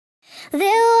There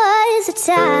was a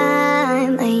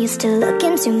time I used to look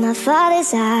into my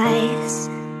father's eyes.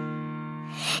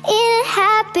 In a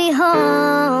happy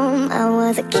home, I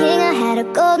was a king, I had a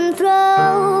golden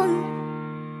throne.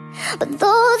 But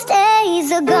those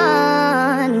days are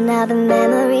gone, now the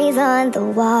memories on the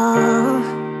wall.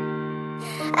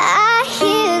 I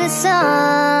hear the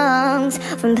songs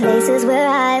from places where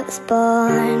I was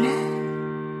born.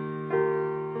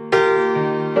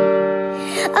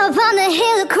 Up on the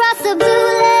hill across the blue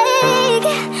lake,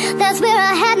 that's where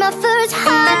I had my first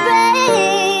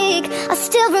heartbreak. I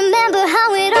still remember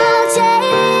how it all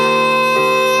changed.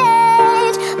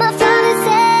 My father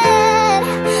said,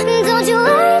 don't you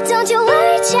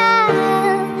worry, child.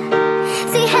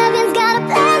 See, heaven's got a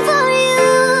plan for you.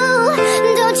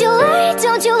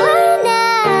 Don't you worry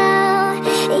now,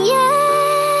 yeah.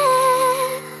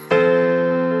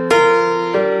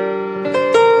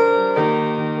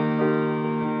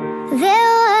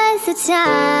 There was a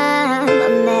time I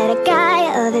met a guy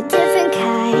of a different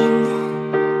kind.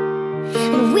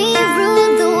 We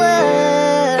ruled the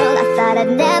world, I thought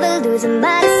I'd never lose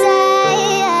my sight.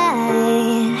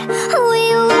 We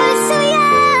were so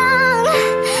young,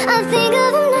 I think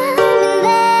of him now and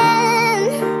then.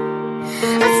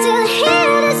 I still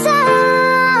hear the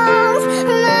songs,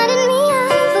 reminding me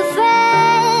of a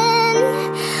friend.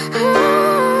 Oh.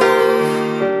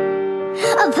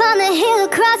 Upon the hill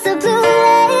across the blue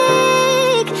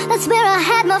lake, that's where I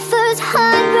had my first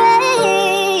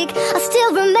heartbreak. I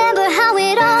still remember how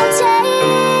it all changed.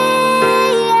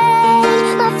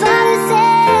 My father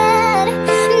said,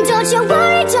 don't you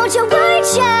worry,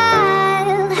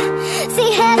 child.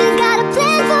 See, heaven's got a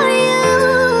plan for you.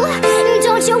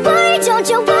 Don't you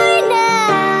worry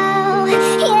now,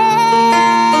 yeah.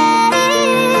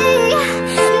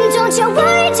 Don't you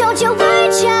worry,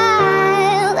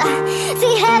 child.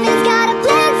 See, heaven's got a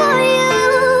plan for you.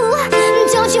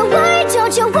 Don't you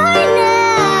worry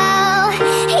now,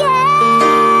 yeah.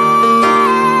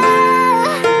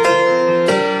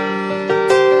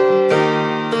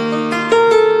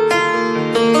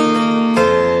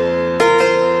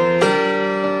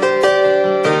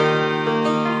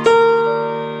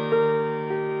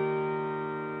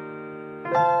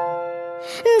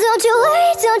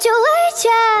 Don't you worry,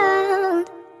 child.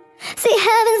 See,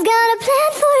 heaven's got a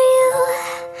plan for you.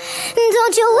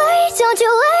 Don't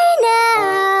you worry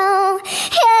now,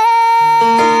 yeah.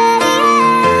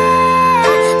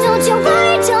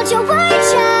 Don't you worry,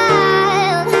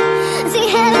 child. See,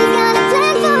 heaven's got a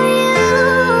plan for you.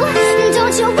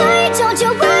 Don't you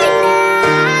worry now,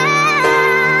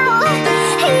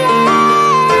 yeah.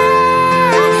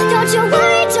 Don't you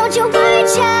worry,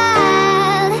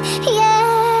 child, yeah.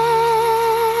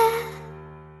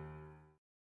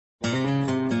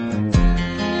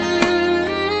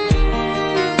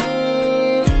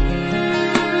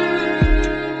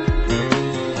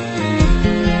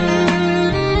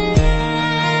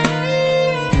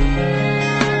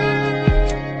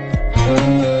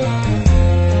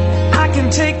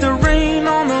 Take the rain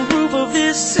on the roof of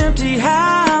this empty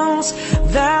house,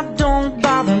 that don't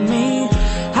bother me.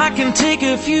 I can take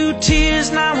a few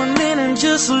tears now and then and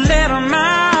just let them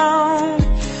out.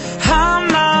 I'm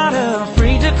not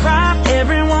afraid to cry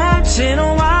every once in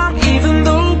a while, even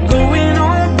though going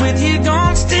on with you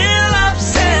gone still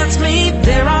upsets me.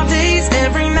 There are days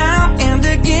every now and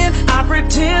again I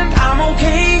pretend I'm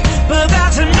okay, but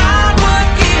that's not what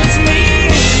gets me.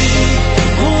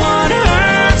 What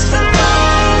hurts the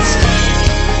most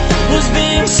was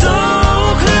being so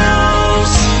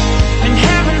close and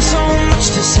having so much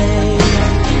to say,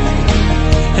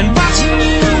 and watching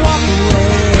you walk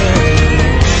away,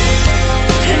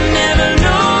 and never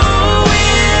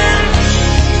knowing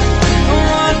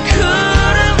what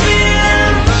could have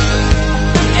been,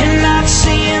 and not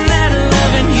seeing that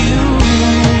loving you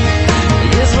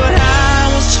is what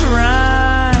I was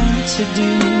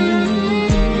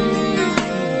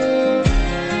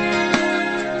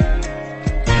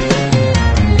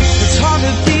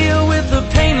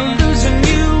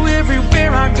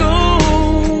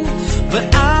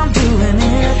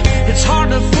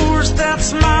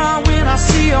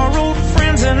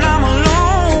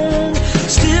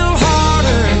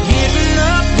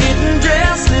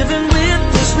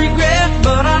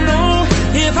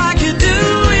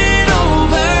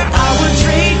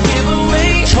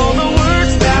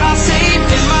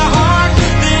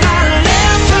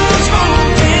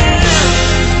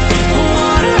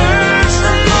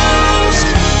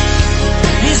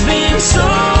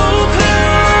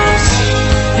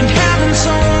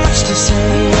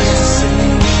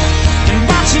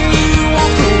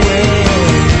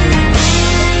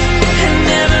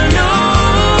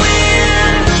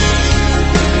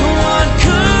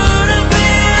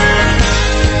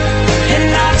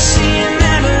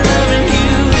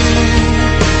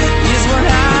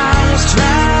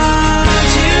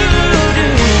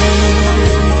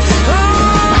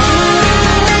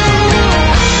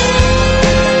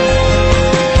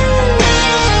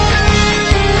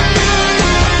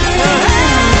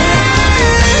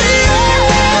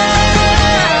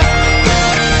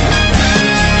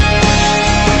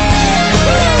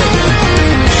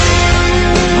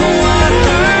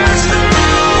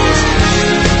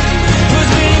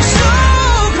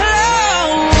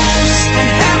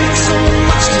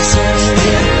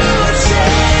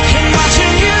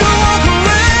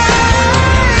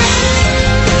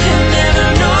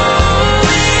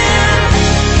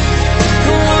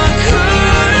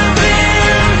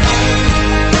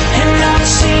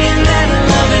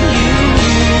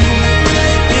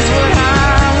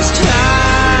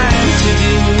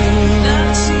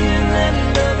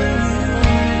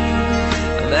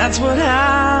that's what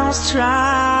I was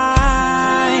trying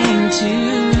to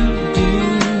do.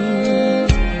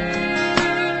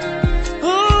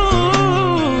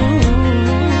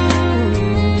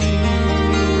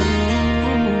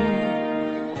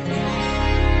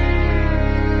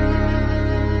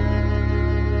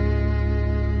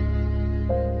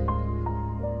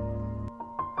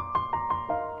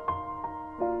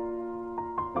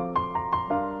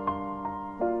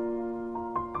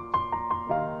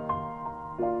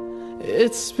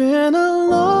 It's been a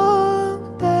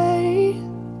long day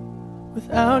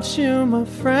without you, my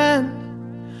friend,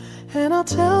 and I'll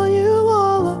tell you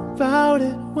all about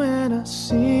it when I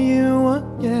see you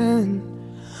again.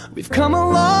 We've come a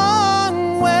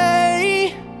long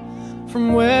way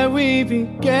from where we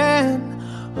began.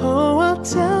 Oh, I'll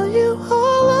tell you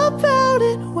all about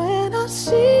it when I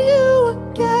see you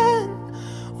again.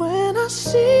 When I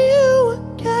see you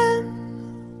again.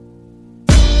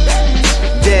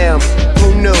 Damn,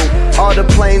 who knew? All the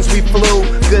planes we flew,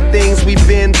 good things we've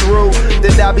been through,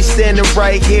 that I'll be standing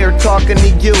right here talking to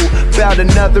you about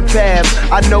another path.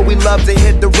 I know we love to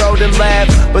hit the road and laugh,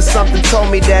 but something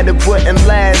told me that it wouldn't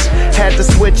last. Had to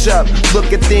switch up,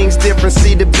 look at things different,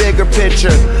 see the bigger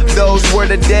picture. Those were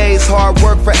the days, hard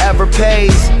work forever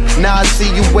pays. Now I see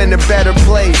you in a better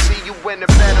place.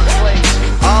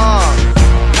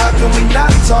 How can we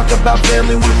not talk about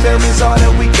family when family's all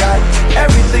that we got?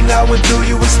 Everything I went through,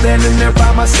 you were standing there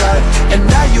by my side, and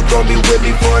now you gon' be with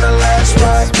me for the last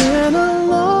ride. It's been a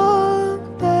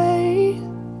long day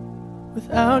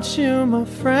without you, my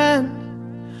friend,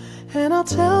 and I'll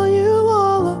tell you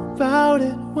all about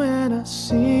it when I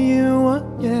see you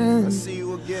again.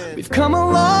 We've come a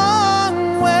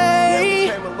long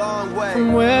way,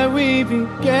 from where we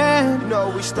began.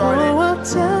 We started. Oh, I'll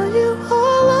tell you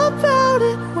all about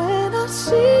it when I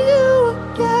see you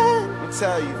again.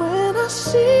 When I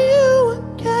see you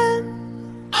again.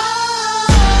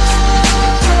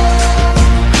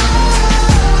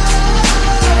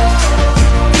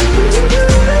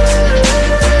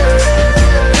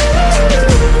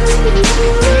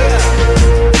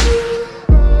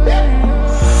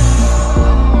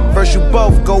 First you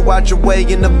both go out your way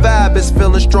and the vibe is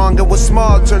feeling strong. And what's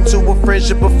small turn to a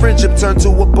friendship turn to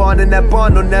a bond, and that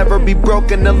bond will never be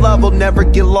broken. The love will never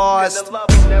get lost.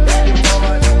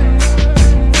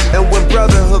 And when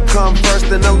brotherhood come first,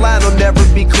 then the line will never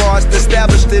be crossed.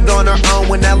 Established it on our own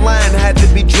when that line had to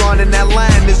be drawn, and that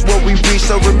line is what we reach.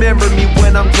 So remember me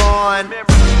when I'm gone.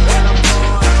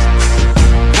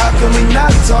 How can we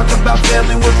not talk about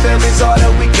family when family's all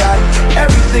that we got?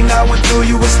 Everything I went through,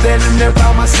 you were standing there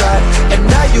by my side, and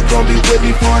now you gon' be with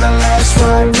me for the last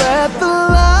ride. Let the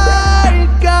light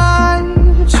guide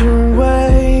your way.